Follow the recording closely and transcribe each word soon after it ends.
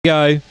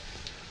Go.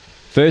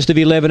 First of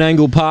 11,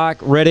 Angle-Park,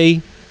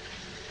 ready.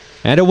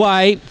 And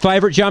away.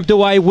 Favourite jumped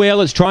away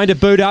well. It's trying to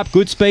boot up.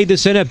 Good speed to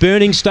centre.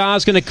 Burning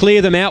Star's going to clear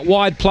them. Out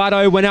wide,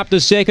 Plateau went up to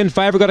second.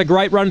 Favourite got a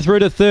great run through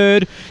to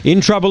third. In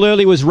trouble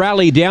early was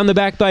Rally. Down the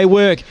back they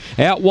work.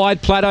 Out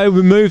wide, Plateau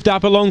moved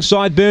up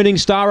alongside Burning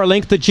Star. A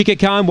length to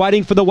Chickacan,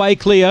 waiting for the way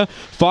clear.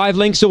 5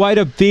 lengths away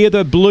to Fear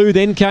the Blue.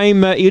 Then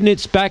came in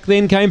its back.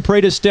 Then came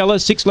Preta Stella.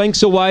 6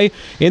 lengths away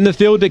in the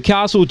field to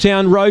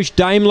Castletown Roche.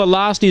 Daimler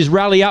last is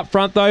Rally up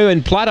front though.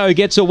 And Plateau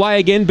gets away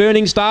again.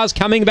 Burning Star's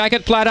coming back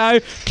at Plateau.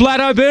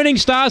 Burning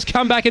Star's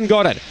come back and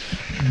got it.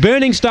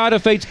 Burning Star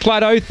defeats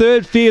Plateau.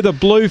 Third, Fear the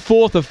Blue.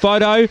 Fourth, a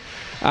photo.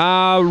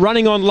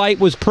 Running on late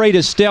was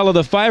Preta Stella.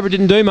 The favourite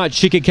didn't do much.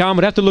 Chickacan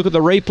would have to look at the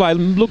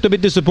replay. Looked a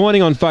bit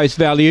disappointing on face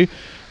value.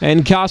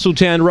 And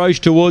Castletown Roche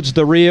towards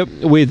the rear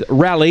with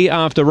Rally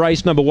after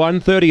race number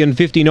 1. 30 and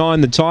 59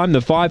 the time.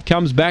 The 5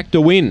 comes back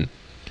to win.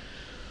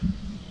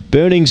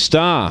 Burning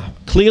Star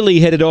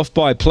clearly headed off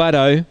by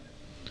Plateau,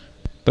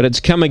 but it's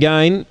come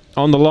again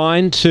on the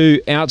line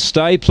to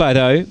outstay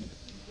Plateau.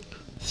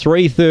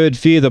 3 third,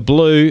 Fear the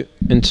Blue,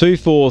 and 2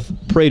 fourth,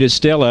 Preta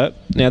Stella.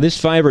 Now this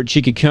favourite,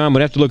 Chickacan,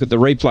 would have to look at the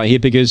replay here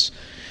because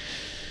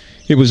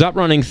it was up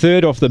running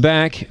third off the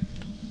back.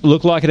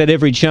 Looked like it had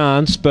every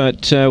chance,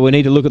 but we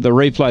need to look at the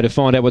replay to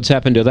find out what's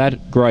happened to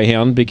that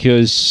greyhound,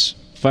 because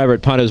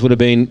favourite punters would have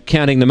been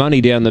counting the money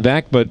down the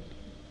back, but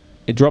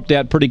it dropped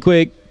out pretty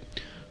quick.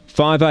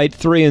 5, 8,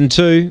 3 and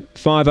 2.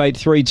 5, 8,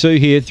 3, 2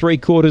 here.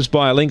 3/4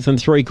 by a length and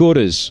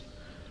 3/4.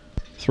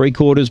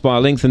 3/4 by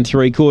a length and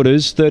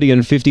 3/4. 30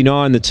 and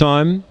 59 the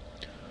time.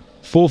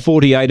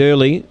 4:48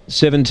 early.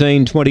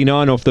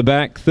 17:29 off the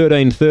back.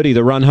 13:30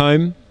 the run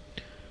home.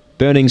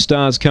 Burning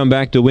Stars come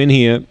back to win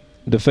here.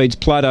 Defeats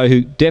Plateau,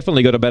 who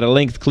definitely got about a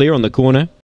length clear on the corner.